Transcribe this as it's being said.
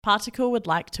Particle would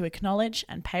like to acknowledge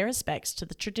and pay respects to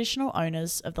the traditional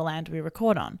owners of the land we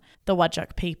record on, the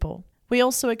Whadjuk people. We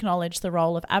also acknowledge the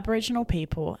role of Aboriginal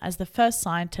people as the first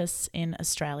scientists in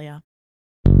Australia.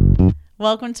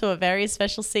 Welcome to a very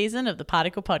special season of the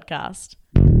Particle Podcast.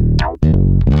 We're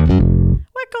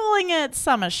calling it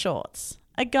Summer Shorts,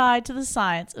 a guide to the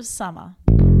science of summer.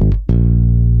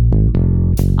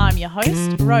 I'm your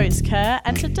host, Rose Kerr,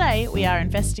 and today we are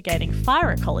investigating fire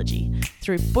ecology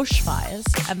through bushfires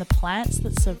and the plants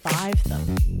that survive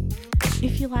them.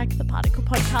 If you like the Particle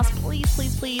Podcast,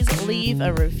 please leave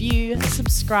a review,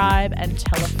 subscribe, and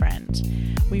tell a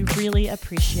friend. We really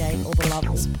appreciate all the love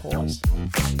and support.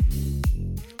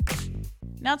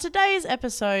 Now, today's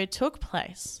episode took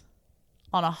place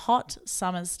on a hot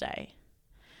summer's day.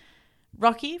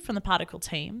 Rocky from the Particle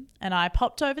team and I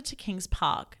popped over to Kings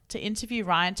Park to interview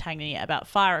Ryan Tagney about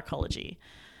fire ecology.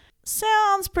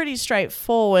 Sounds pretty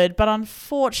straightforward, but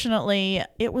unfortunately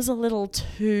it was a little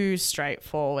too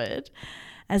straightforward,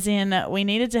 as in we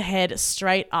needed to head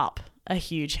straight up a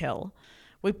huge hill.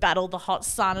 We battled the hot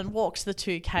sun and walked the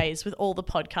 2Ks with all the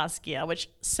podcast gear, which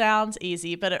sounds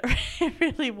easy, but it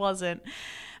really wasn't.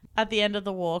 At the end of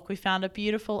the walk, we found a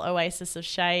beautiful oasis of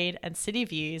shade and city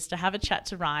views to have a chat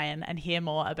to Ryan and hear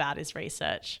more about his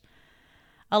research.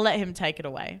 I'll let him take it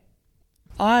away.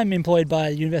 I'm employed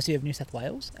by the University of New South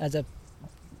Wales as a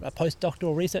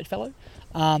postdoctoral research fellow,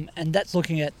 and that's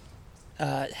looking at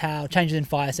how changes in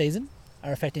fire season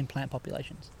are affecting plant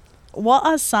populations. What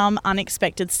are some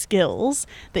unexpected skills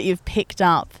that you've picked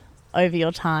up over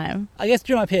your time? I guess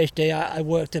during my PhD, I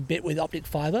worked a bit with optic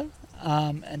fibre.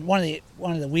 And one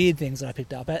of the weird things that I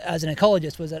picked up as an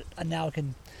ecologist was that now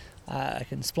I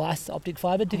can splice optic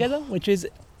fibre together, which is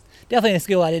definitely a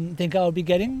skill I didn't think I would be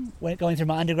getting when going through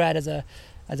my undergrad as a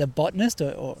botanist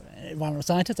or environmental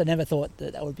scientist. I never thought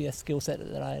that would be a skill set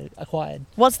that I acquired.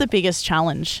 What's the biggest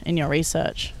challenge in your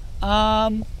research?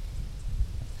 There's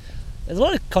a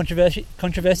lot of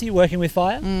controversy working with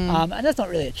fire, and that's not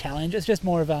really a challenge. It's just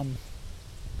more of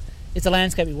it's a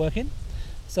landscape we work in,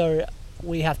 so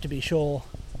we have to be sure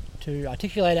to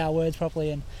articulate our words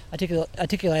properly and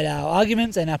articulate our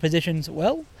arguments and our positions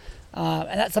well.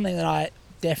 And that's something that I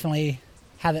definitely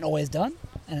haven't always done,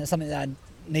 and it's something that I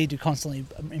need to constantly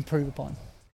improve upon.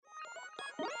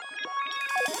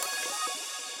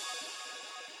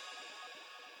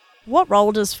 What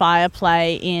role does fire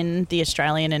play in the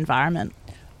Australian environment?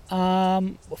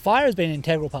 Fire has been an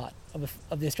integral part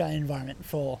of the Australian environment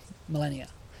for millennia,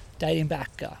 dating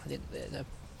back, the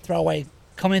throwaway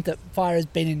comment that fire has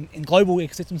been in global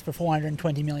ecosystems for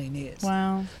 420 million years.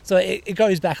 Wow. So it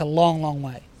goes back a long, long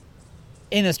way.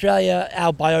 In Australia,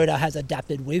 our biota has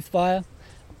adapted with fire,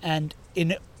 and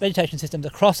in vegetation systems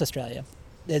across Australia,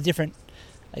 there's different,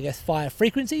 fire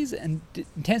frequencies and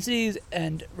intensities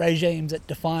and regimes that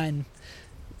define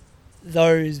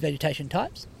those vegetation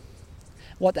types.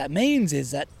 What that means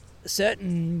is that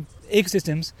certain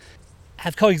ecosystems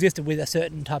have coexisted with a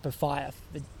certain type of fire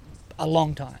for a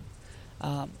long time.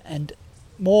 And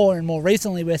more and more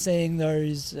recently, we're seeing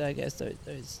those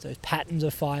patterns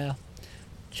of fire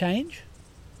change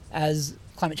as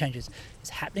climate change is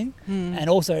happening. And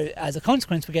also, as a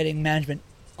consequence, we're getting management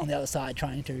on the other side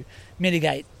trying to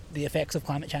mitigate the effects of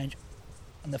climate change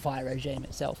on the fire regime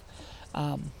itself.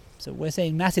 So we're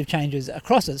seeing massive changes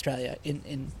across Australia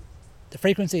in the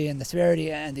frequency and the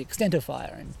severity and the extent of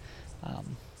fire, and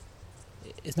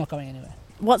it's not going anywhere.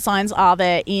 What signs are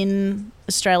there in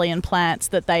Australian plants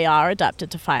that they are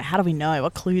adapted to fire? How do we know?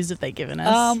 What clues have they given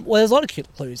us? Well, there's a lot of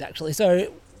clues, actually.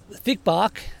 So thick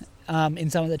bark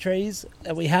in some of the trees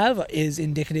that we have is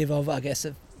indicative of, of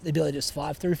the ability to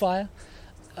survive through fire.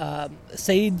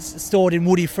 Seeds stored in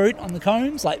woody fruit on the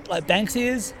cones, like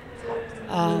Banksias,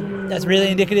 that's really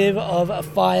indicative of a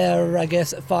fire,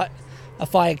 a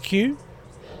fire cue.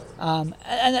 I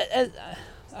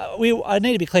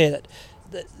need to be clear that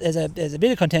there's a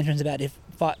bit of contentions about if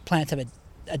plants have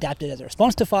adapted as a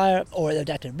response to fire, or they're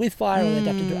adapted with fire, or they're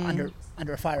adapted to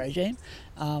under a fire regime.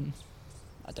 I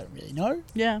don't really know.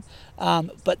 Yeah.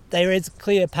 But there is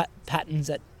clear patterns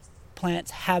that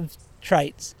plants have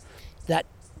traits that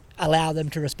allow them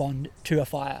to respond to a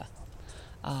fire.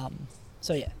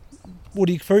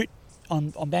 Woody fruit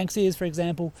on Banksias, for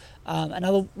example.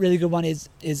 Another really good one is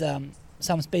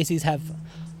some species have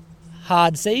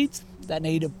hard seeds that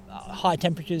need high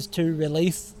temperatures to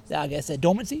release, their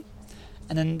dormancy,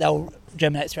 and then they'll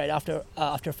germinate straight after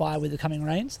a fire with the coming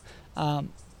rains. And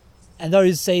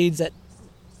those seeds that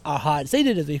are hard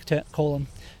seeded, as we call them,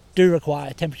 do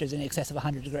require temperatures in excess of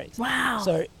 100 degrees. Wow!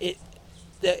 So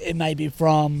it may be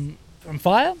from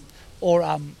fire,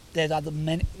 or there's other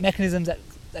mechanisms that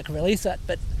can release that,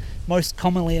 but most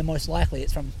commonly and most likely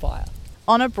it's from fire.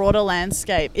 On a broader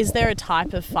landscape, is there a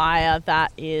type of fire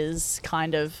that is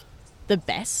kind of the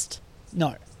best?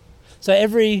 No. So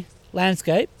every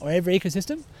landscape or every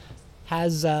ecosystem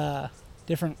has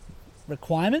different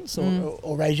requirements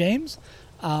or regimes,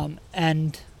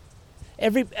 and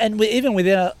even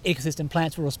within an ecosystem,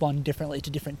 plants will respond differently to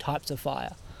different types of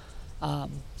fire.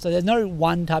 So there's no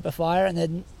one type of fire, and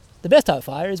then the best type of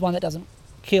fire is one that doesn't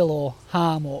kill or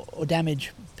harm or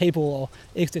damage people or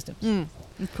ecosystems.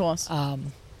 Of course.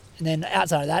 And then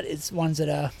outside of that, it's ones that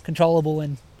are controllable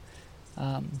and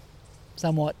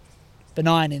somewhat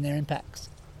benign in their impacts.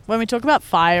 When we talk about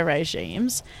fire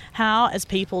regimes, how, as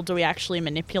people, do we actually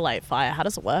manipulate fire? How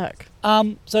does it work?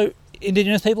 So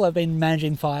Indigenous people have been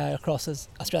managing fire across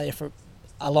Australia for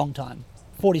a long time,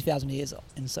 40,000 years.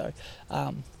 And so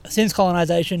since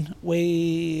colonisation,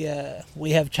 we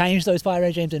have changed those fire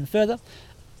regimes even further.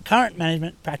 Current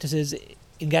management practices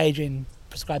engage in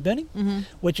prescribed burning,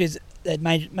 which is their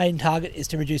main target is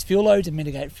to reduce fuel loads and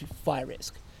mitigate fire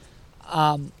risk.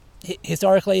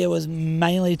 Historically, it was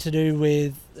mainly to do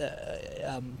with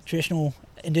traditional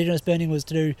Indigenous burning was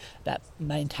to do about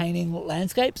maintaining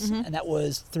landscapes, and that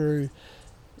was through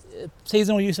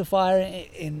seasonal use of fire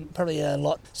in probably a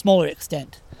lot smaller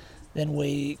extent than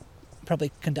we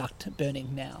probably conduct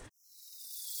burning now.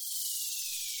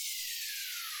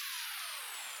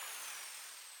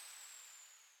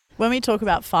 When we talk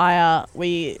about fire,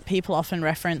 people often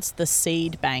reference the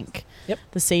seed bank. Yep.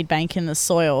 The seed bank in the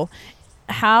soil.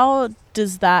 How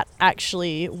does that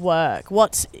actually work?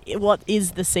 What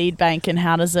is the seed bank, and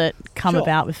how does it come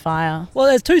about with fire? Well,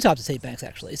 there's two types of seed banks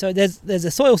actually. So there's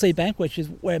a soil seed bank, which is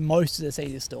where most of the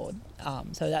seed is stored.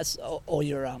 So that's all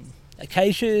your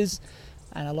acacias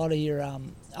and a lot of your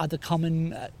other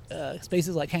common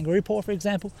species like kangaroo paw, for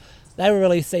example. They will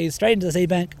release seeds straight into the seed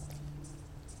bank,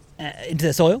 into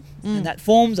the soil, and that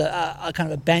forms a kind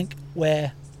of a bank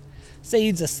where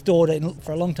seeds are stored in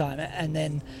for a long time, and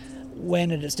then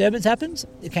when a disturbance happens,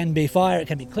 it can be fire, it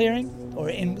can be clearing, or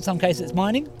in some cases it's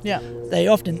mining. Yeah.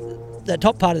 The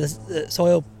top part of the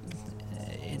soil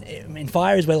in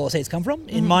fire is where all the seeds come from.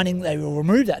 In mining, they will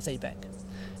remove that seed bank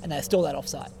and they store that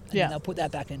off-site. And then they'll put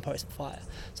that back in post-fire.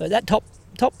 So that top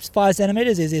 5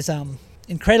 centimetres is this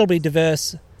incredibly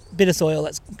diverse bit of soil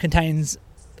that contains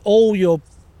a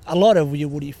lot of your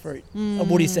woody fruit, or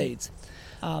woody seeds.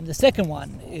 The second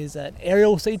one is an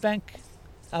aerial seed bank.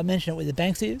 I mentioned it with the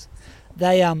Banksias.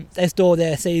 They store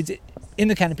their seeds in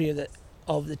the canopy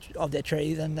of their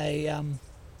trees, and they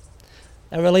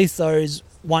release those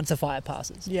once a fire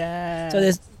passes. Yeah.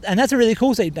 So that's a really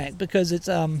cool seed bank because it's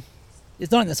not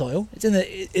in the soil.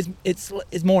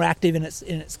 It's more active in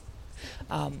its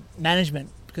management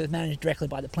because it's managed directly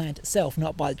by the plant itself,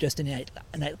 not by just innate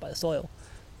by the soil.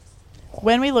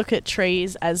 When we look at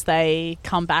trees as they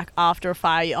come back after a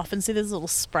fire, you often see these little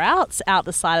sprouts out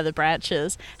the side of the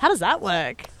branches. How does that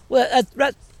work? Well,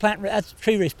 that's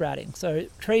tree resprouting. So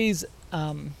trees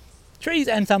and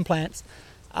some plants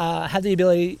have the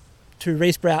ability to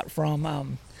resprout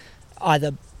from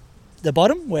either the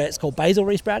bottom, where it's called basal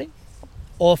resprouting,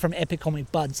 or from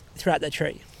epicomic buds throughout the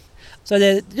tree. So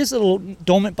they're just little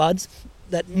dormant buds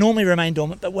that normally remain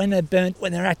dormant, but when they're burnt,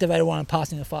 when they're activated while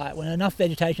passing a fire, when enough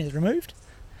vegetation is removed,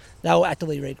 they will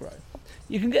actively regrow.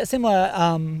 You can get similar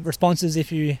responses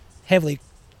if you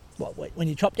when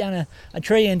you chop down a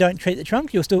tree and don't treat the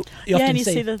trunk, you often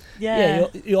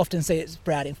see it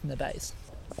sprouting from the base.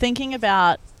 Thinking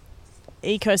about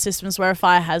ecosystems where a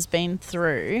fire has been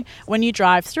through, when you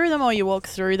drive through them or you walk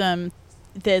through them,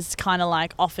 there's kind of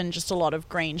like often just a lot of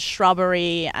green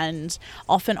shrubbery and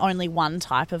often only one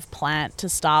type of plant to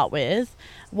start with.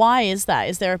 Why is that?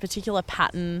 Is there a particular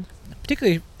pattern?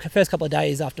 Particularly first couple of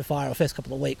days after fire or first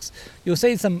couple of weeks, you'll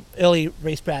see some early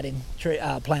resprouting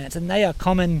plants, and they are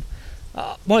common.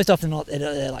 Most often not,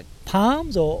 they're like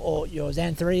palms or your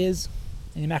xantharias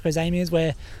and your macrozamias,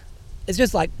 where it's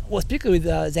just like, well, particularly with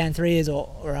xantharias or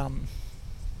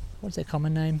what's their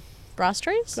common name? Grass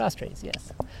trees? Grass trees,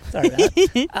 yes. Sorry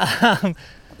about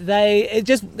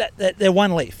that. They're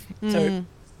one leaf. So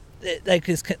they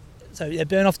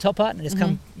burn off the top part and it just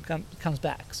comes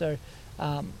back. So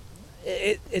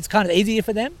it's kind of easier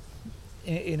for them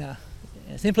in a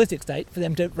simplistic state for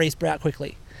them to resprout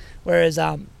quickly. Whereas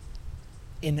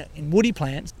in woody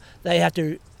plants, they have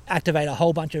to activate a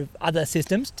whole bunch of other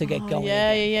systems to get going.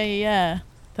 Yeah.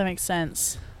 That makes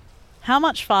sense. How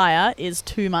much fire is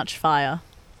too much fire?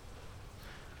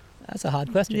 That's a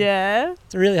hard question. Yeah.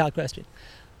 It's a really hard question.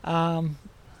 I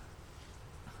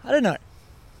don't know.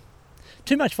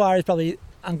 Too much fire is probably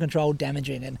uncontrolled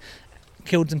damaging and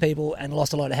killed some people and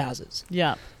lost a lot of houses.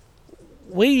 Yeah.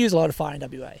 we use a lot of fire in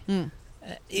WA.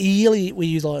 Yearly, we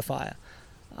use a lot of fire.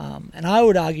 And I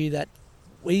would argue that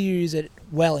we use it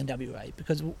well in WA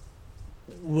because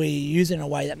we use it in a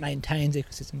way that maintains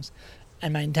ecosystems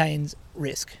and maintains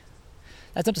risk.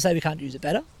 That's not to say we can't use it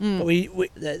better, but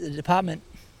the department,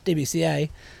 DBCA,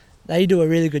 they do a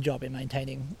really good job in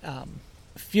maintaining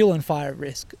fuel and fire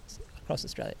risk across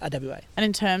Australia, WA. And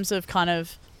in terms of kind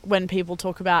of when people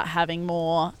talk about having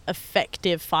more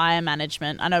effective fire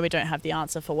management, I know we don't have the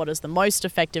answer for what is the most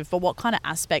effective, but what kind of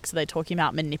aspects are they talking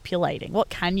about manipulating? What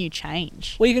can you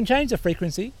change? Well, you can change the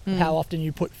frequency, how often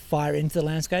you put fire into the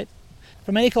landscape.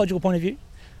 From an ecological point of view,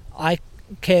 I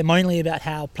care mainly about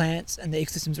how plants and the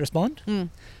ecosystems respond.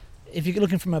 If you're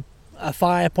looking from a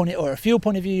fire point or a fuel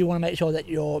point of view, you want to make sure that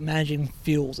you're managing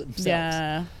fuels themselves.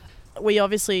 Yeah. We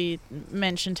obviously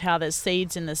mentioned how there's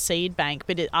seeds in the seed bank,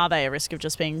 but are they a risk of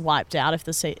just being wiped out if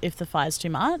the fire's too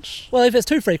much? Well, if it's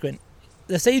too frequent,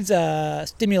 the seeds are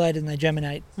stimulated and they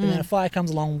germinate, but then a fire comes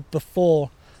along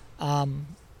before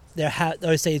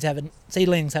those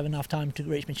seedlings have enough time to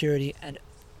reach maturity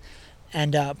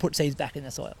and put seeds back in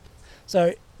the soil.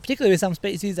 So particularly with some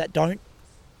species that don't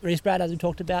resprout, as we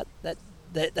talked about, that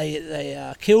they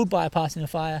are killed by a passing of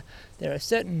fire, there are a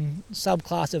certain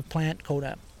subclass of plant called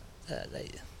they're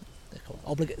called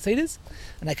obligate seeders,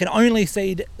 and they can only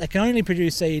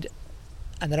produce seed,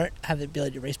 and they don't have the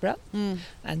ability to resprout.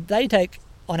 And they take,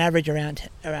 on average, around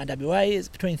WA is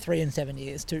between 3 and 7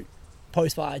 years to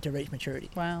post fire to reach maturity.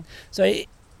 Wow! So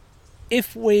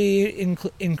if we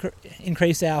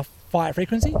increase our fire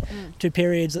frequency to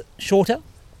periods shorter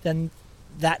than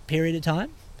that period of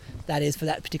time, that is for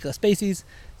that particular species,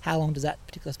 how long does that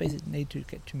particular species need to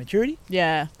get to maturity?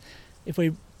 Yeah.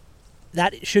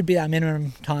 That should be our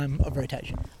minimum time of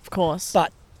rotation. Of course.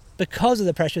 But because of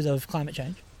the pressures of climate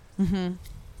change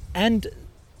and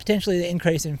potentially the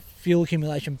increase in fuel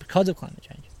accumulation because of climate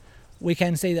change, we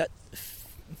can see that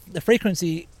the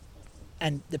frequency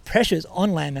and the pressures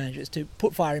on land managers to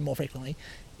put fire in more frequently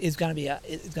is going to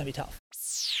be tough.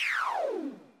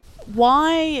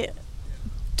 Why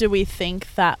do we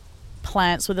think that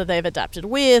plants, whether they've adapted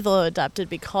with or adapted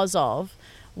because of,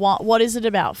 what is it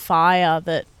about fire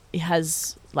that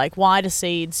has, like, why do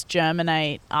seeds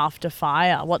germinate after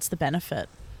fire? What's the benefit?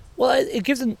 Well, it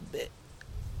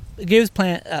gives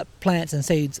plants and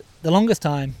seeds the longest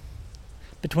time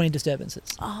between disturbances.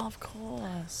 Oh, of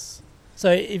course.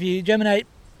 So if you germinate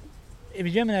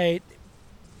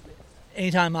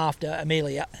anytime other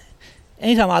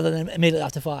than immediately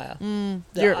after fire,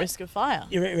 you're at risk of fire.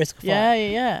 You're at risk of fire.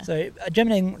 Yeah. So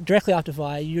germinating directly after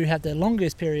fire, you have the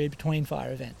longest period between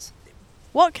fire events.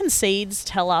 What can seeds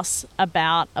tell us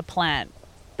about a plant?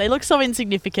 They look so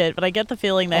insignificant, but I get the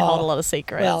feeling they hold a lot of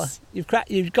secrets. Well,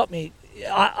 you've got me.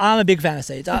 I'm a big fan of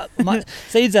seeds.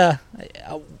 Seeds are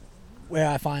where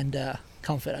I find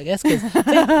comfort, I guess, because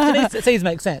to me, seeds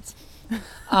make sense.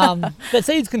 But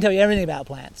seeds can tell you everything about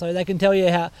plants. So they can tell you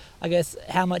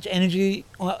how much energy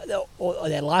or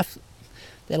their life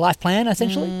plan,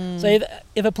 essentially. So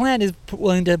if a plant is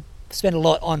willing to spend a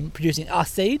lot on producing a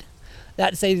seed,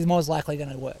 that seed is most likely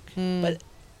going to work.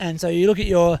 And so you look at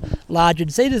your larger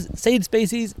seed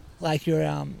species, like your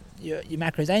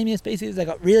macrozamia species. They've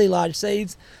got really large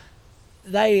seeds.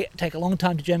 They take a long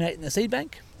time to germinate in the seed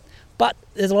bank, but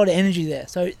there's a lot of energy there,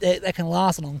 so they can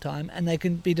last a long time, and they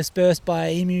can be dispersed by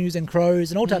emus and crows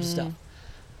and all types of stuff.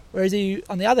 Whereas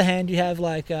on the other hand, you have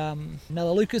like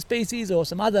Melaleuca species or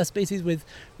some other species with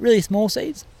really small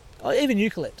seeds, or even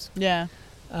eucalypts. Yeah.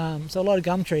 So a lot of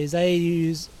gum trees, they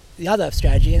use the other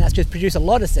strategy, and that's just produce a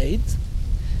lot of seeds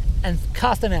and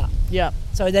cast them out. Yeah.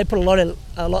 So they put a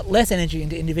lot less energy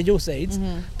into individual seeds,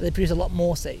 but they produce a lot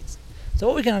more seeds. So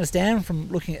what we can understand from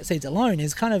looking at seeds alone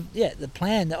is kind of the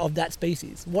plan of that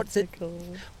species. What's its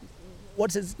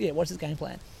game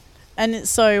plan? And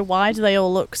so why do they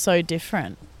all look so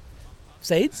different?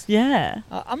 Seeds? Yeah.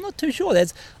 I'm not too sure.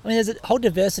 There's a whole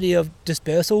diversity of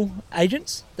dispersal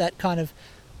agents that kind of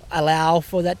allow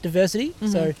for that diversity.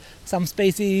 So some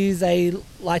species, they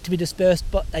like to be dispersed,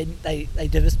 but they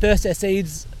disperse their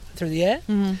seeds through the air.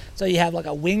 So you have like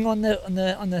a wing on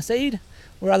the seed,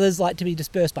 where others like to be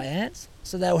dispersed by ants.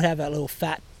 So they would have a little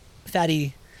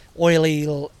fatty, oily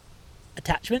little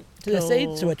attachment to the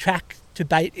seed to attract, to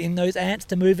bait in those ants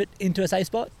to move it into a safe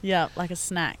spot. Yeah, like a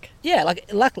snack. Yeah,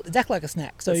 exactly like a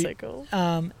snack. So, that's so cool.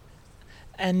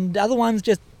 And other ones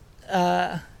just,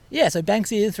 so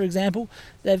Banksias, for example,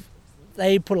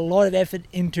 they put a lot of effort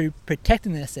into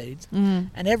protecting their seeds,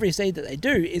 and every seed that they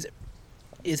do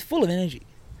is full of energy.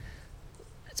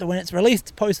 So when it's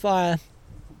released post-fire,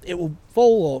 it will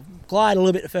fall or glide a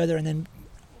little bit further and then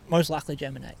most likely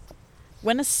germinate.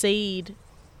 When a seed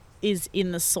is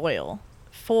in the soil.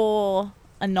 For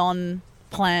a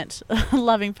non-plant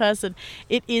loving person,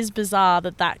 it is bizarre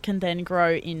that can then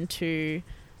grow into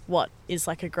what is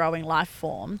like a growing life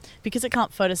form because it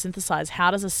can't photosynthesize.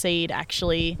 How does a seed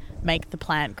actually make the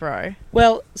plant grow?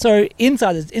 Well, so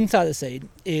inside the seed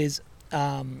is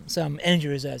some energy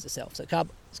reserves itself. So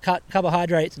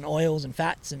carbohydrates and oils and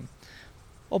fats and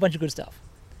a whole bunch of good stuff.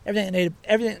 Everything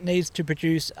that needs to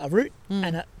produce a root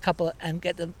and a couple and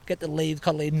get the leaves,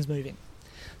 cotyledons moving.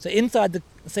 So inside the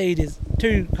seed is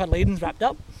 2 cotyledons wrapped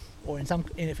up, or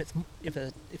if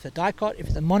it's a dicot, if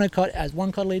it's a monocot, it has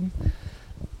 1 cotyledon.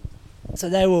 So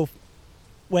they will,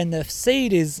 when the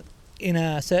seed is in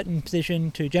a certain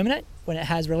position to germinate, when it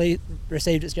has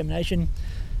received its germination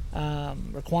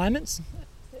requirements,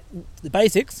 the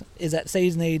basics is that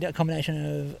seeds need a combination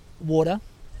of water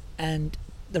and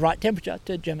the right temperature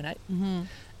to germinate. Mm-hmm.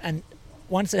 And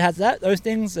once it has those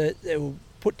things, it will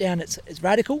put down its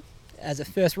radicle as a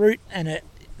first root, and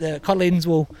the cotyledons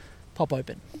will pop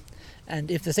open.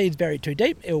 And if the seed's buried too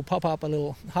deep, it will pop up a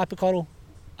little hypercotyl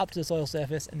up to the soil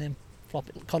surface and then flop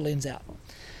cotyledons out.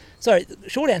 So the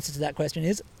short answer to that question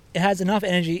is it has enough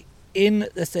energy in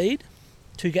the seed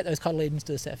to get those cotyledons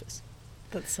to the surface.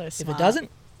 That's so smart. If it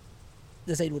doesn't,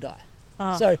 the seed will die.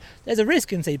 Oh. So there's a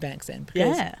risk in seed banks then,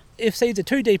 because if seeds are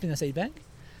too deep in the seed bank,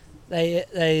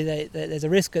 there's a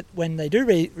risk that when they do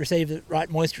receive the right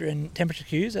moisture and temperature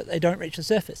cues, that they don't reach the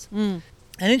surface. And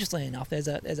interestingly enough, there's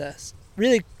a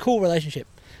really cool relationship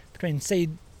between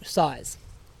seed size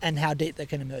and how deep they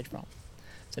can emerge from.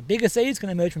 So bigger seeds can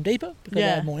emerge from deeper because they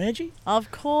have more energy.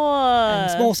 Of course.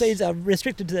 And small seeds are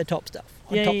restricted to their top stuff,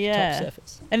 top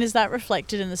surface. And is that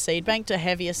reflected in the seed bank? Do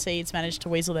heavier seeds manage to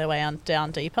weasel their way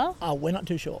down deeper? Oh, we're not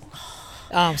too sure.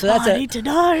 So that's I need to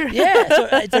know. Yeah, so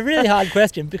it's a really hard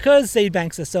question because seed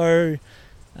banks are so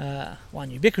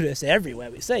ubiquitous. They're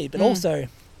everywhere we see, but also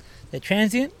they're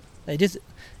transient. They're just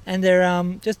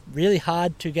really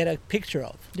hard to get a picture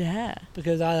of. Yeah.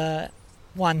 Because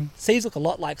one, seeds look a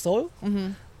lot like soil,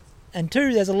 and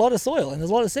 2, there's a lot of soil and there's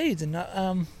a lot of seeds, and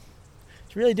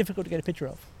it's really difficult to get a picture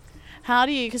of.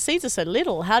 Because seeds are so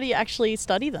little, how do you actually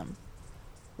study them?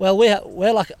 Well,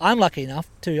 I'm lucky enough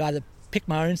to either pick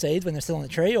my own seeds when they're still on the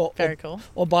tree, or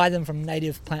buy them from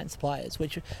native plant suppliers,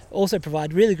 which also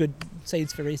provide really good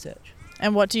seeds for research.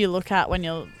 And what do you look at when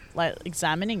you're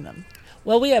examining them?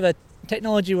 Well, we have a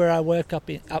technology where I work up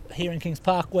here in Kings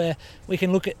Park where we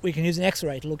can use an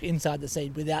X-ray to look inside the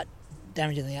seed without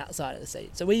damaging the outside of the seed.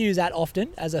 So we use that often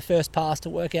as a first pass to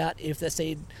work out if the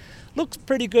seed looks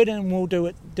pretty good and will do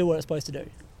what it's supposed to do.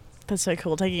 That's so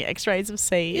cool, taking X-rays of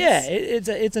seeds. Yeah,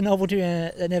 it's a novelty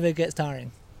that never gets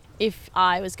tiring. If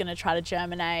I was going to try to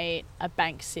germinate a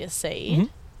Banksia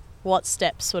seed, what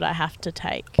steps would I have to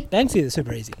take? Banksia is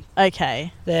super easy.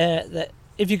 Okay.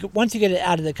 Once you get it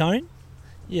out of the cone,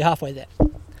 you're halfway there.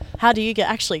 How do you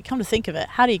come to think of it,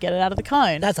 how do you get it out of the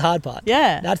cone? That's the hard part.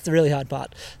 Yeah. That's the really hard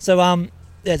part. So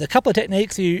there's a couple of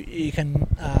techniques. You can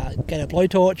get a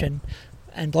blowtorch and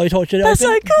blowtorch it open. That's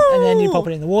so cool. And then you pop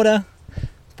it in the water,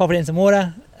 pop it in some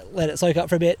water, let it soak up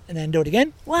for a bit, and then do it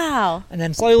again. Wow. And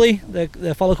then slowly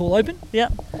the follicle will open.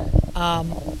 Yep.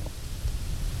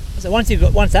 So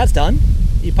once that's done,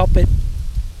 you pop it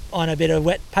on a bit of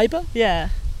wet paper. Yeah.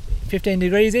 15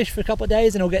 degrees-ish for a couple of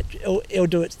days, and it'll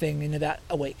do its thing in about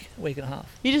a week and a half.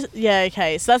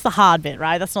 Okay. So that's the hard bit,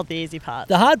 right? That's not the easy part.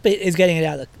 The hard bit is getting it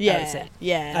out of the seed,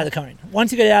 out of the cone.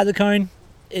 Once you get it out of the cone,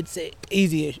 it's an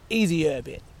easier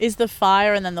bit. Is the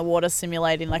fire and then the water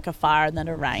simulating like a fire and then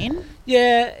a rain?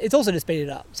 Yeah, it's also to speed it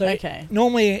up. So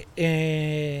normally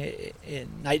in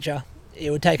nature,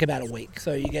 it would take about a week.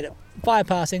 So you get it fire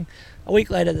passing. A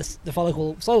week later, the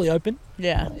follicle will slowly open.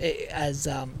 Yeah. As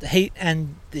the heat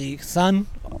and the sun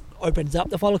opens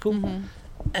up the follicle,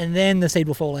 and then the seed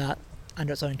will fall out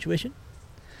under its own tuition,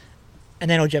 and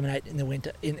then it'll germinate in the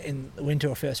winter, in the winter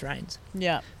or first rains.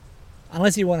 Yeah.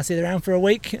 Unless you want to sit around for a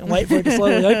week and wait for it to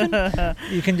slowly open,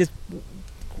 you can just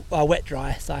wet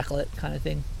dry cycle it kind of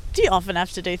thing. Do you often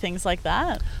have to do things like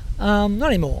that? Not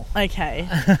anymore. Okay.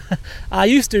 I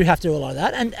used to have to do a lot of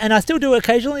that, and I still do it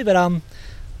occasionally, but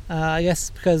I guess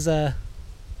because I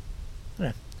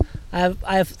don't know,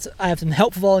 I have some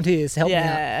helpful volunteers to help me out.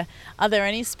 Yeah. Are there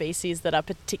any species that are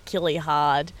particularly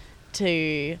hard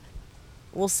to,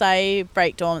 we'll say,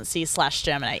 break dormancy /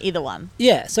 germinate? Either one.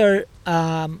 Yeah. So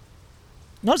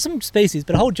not some species,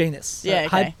 but a whole genus. So yeah.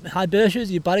 Okay. Hibbertias,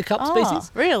 your buttercup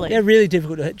species. Really? They're really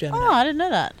difficult to germinate. Oh, I didn't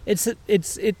know that. It's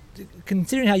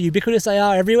considering how ubiquitous they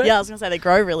are everywhere. Yeah, I was going to say they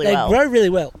grow really well. They grow really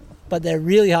well, but they're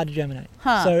really hard to germinate.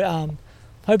 Huh. So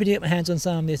hoping to get my hands on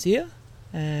some this year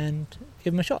and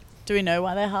give them a shot. Do we know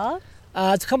why they're hard?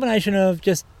 It's a combination of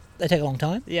just they take a long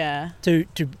time Yeah. to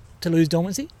lose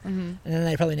dormancy, Mm-hmm. and then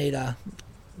they probably need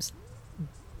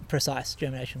precise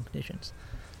germination conditions.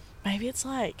 Maybe it's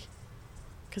like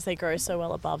because they grow so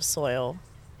well above soil.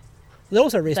 They're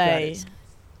also respirators.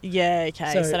 Yeah,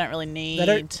 okay. So they don't really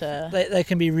need to. They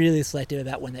can be really selective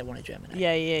about when they want to germinate.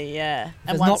 Yeah.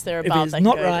 And once they're above, they can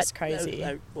go just crazy.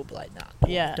 They will be like,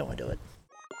 nah, don't want to do it.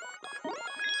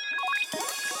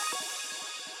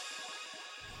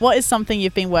 What is something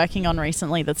you've been working on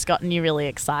recently that's gotten you really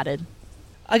excited?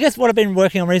 I guess what I've been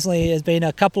working on recently has been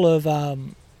a couple of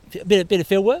bit of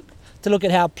field work to look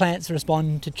at how plants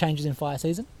respond to changes in fire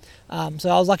season. So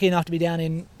I was lucky enough to be down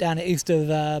east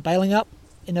of Bailing Up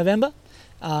in November,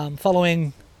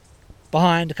 following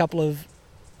behind a couple of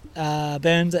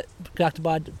burns that conducted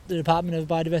by the Department of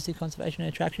Biodiversity, Conservation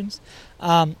and Attractions,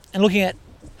 and looking at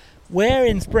where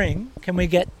in spring can we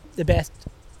get the best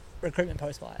recruitment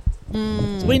post-fire.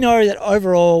 So we know that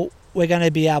overall we're going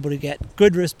to be able to get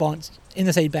good response in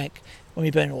the seed bank when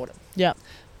we burn in autumn. Yeah.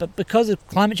 But because of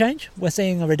climate change, we're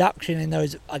seeing a reduction in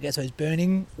those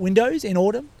burning windows in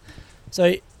autumn.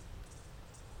 So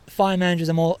fire managers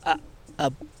are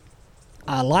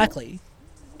likely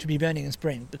to be burning in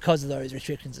spring because of those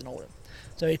restrictions in autumn.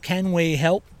 So can we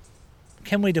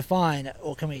define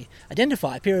or can we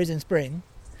identify periods in spring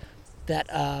that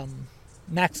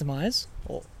maximise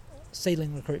or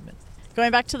seedling recruitment?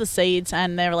 Going back to the seeds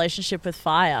and their relationship with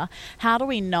fire, how do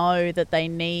we know that they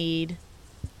need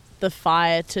the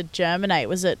fire to germinate?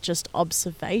 Was it just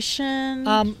observation?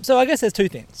 So I guess there's two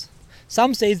things.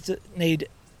 Some seeds need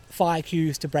fire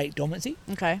cues to break dormancy.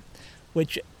 Okay.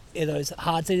 Which are those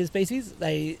hard-seeded species.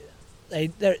 They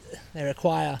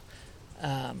require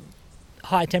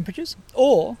high temperatures,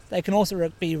 or they can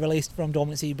also be released from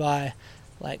dormancy by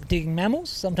like digging mammals.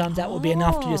 Sometimes that would be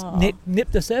enough to just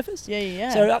nip the surface.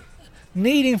 Yeah. So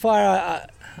needing fire,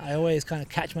 I always kind of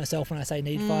catch myself when I say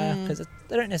need fire, because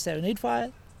they don't necessarily need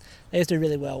fire. They just do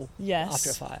really well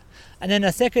after a fire. And then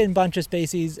a second bunch of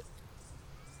species,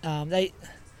 I'm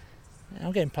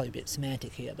getting probably a bit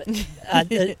semantic here, but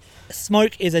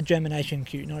smoke is a germination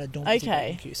cue, not a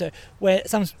dormancy cue. So where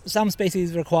some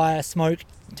species require smoke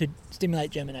to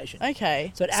stimulate germination.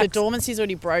 Okay. So dormancy's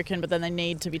already broken, but then they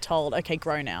need to be told, okay,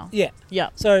 grow now. Yeah.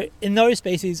 So in those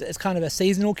species, it's kind of a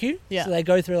seasonal cue. Yeah. So they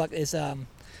go through like this,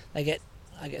 they get,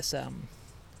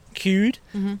 cued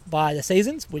by the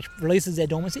seasons, which releases their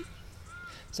dormancy.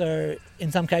 So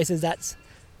in some cases, that's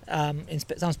in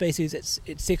some species, it's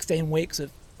 16 weeks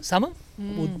of summer.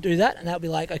 We'll do that, and that'll be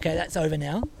like, okay, that's over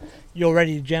now. You're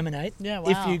ready to germinate. Yeah, wow.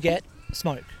 If you get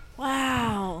smoke.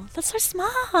 Wow, that's so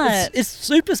smart. It's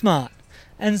super smart,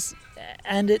 and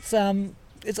it's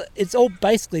all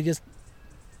basically just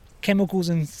chemicals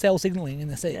and cell signaling in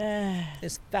the seed. Yeah.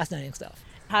 It's fascinating stuff.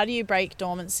 How do you break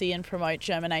dormancy and promote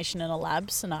germination in a lab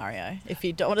scenario if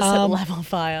you don't want to set the lab on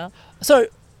fire? So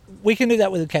we can do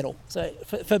that with a kettle. So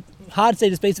for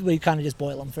hard-seeded species, we kind of just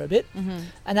boil them for a bit,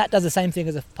 and that does the same thing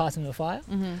as a passing of a fire.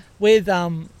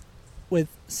 With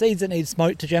seeds that need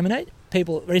smoke to germinate,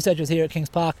 researchers here at Kings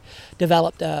Park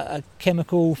developed a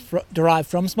chemical derived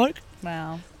from smoke.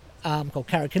 Wow. Called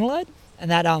carotenoid, and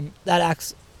that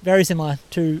acts very similar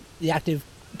to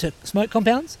smoke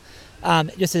compounds,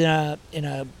 just in a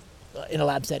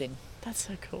lab setting. That's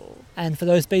so cool. And for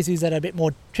those species that are a bit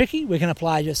more tricky, we can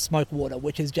apply just smoke water,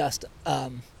 which is just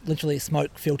literally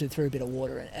smoke filtered through a bit of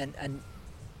water, and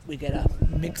we get a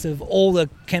mix of all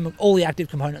the active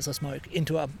components of smoke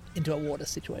into a water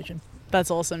situation.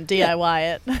 That's awesome.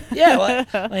 DIY it. Yeah, well,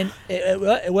 I mean,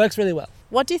 it works really well.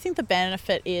 What do you think the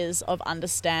benefit is of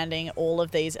understanding all of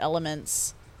these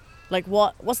elements? Like,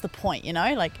 what's the point,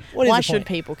 Like, why should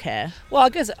people care? Well, I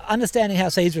guess understanding how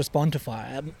seeds respond to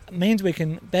fire means we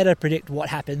can better predict what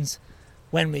happens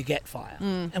when we get fire.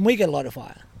 And we get a lot of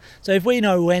fire. So if we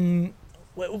know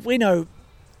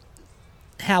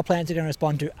how plants are going to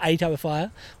respond to a type of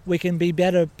fire, we can be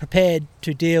better prepared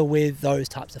to deal with those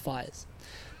types of fires.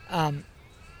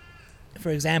 For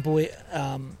example,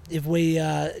 if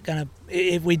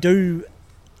we do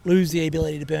lose the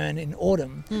ability to burn in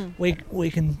autumn,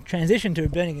 we can transition to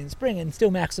burning in spring and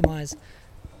still maximise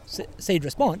seed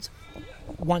response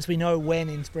once we know when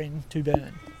in spring to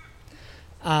burn.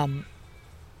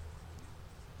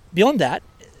 Beyond that,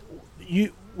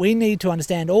 we need to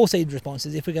understand all seed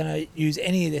responses if we're going to use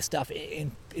any of this stuff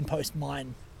in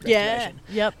post-mine restoration.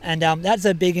 Yeah, yep. And that's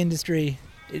a big industry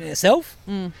in itself,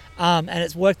 and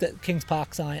it's work that Kings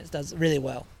Park Science does really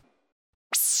well.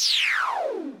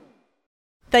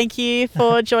 Thank you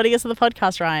for joining us on the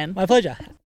podcast, Ryan. My pleasure.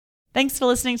 Thanks for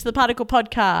listening to the Particle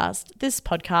Podcast. This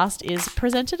podcast is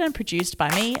presented and produced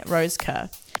by me, Rose Kerr.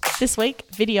 This week,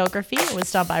 videography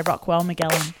was done by Rockwell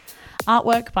Magellan.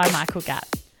 Artwork by Michael Gatt.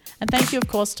 And thank you, of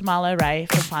course, to Marlo Ray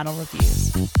for final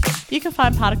reviews. You can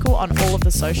find Particle on all of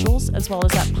the socials, as well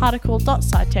as at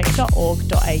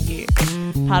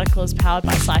particle.scitech.org.au. Particle is powered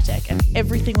by SciTech, and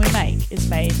everything we make is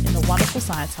made in the wonderful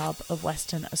science hub of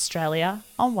Western Australia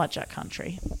on Wadjuk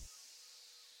country.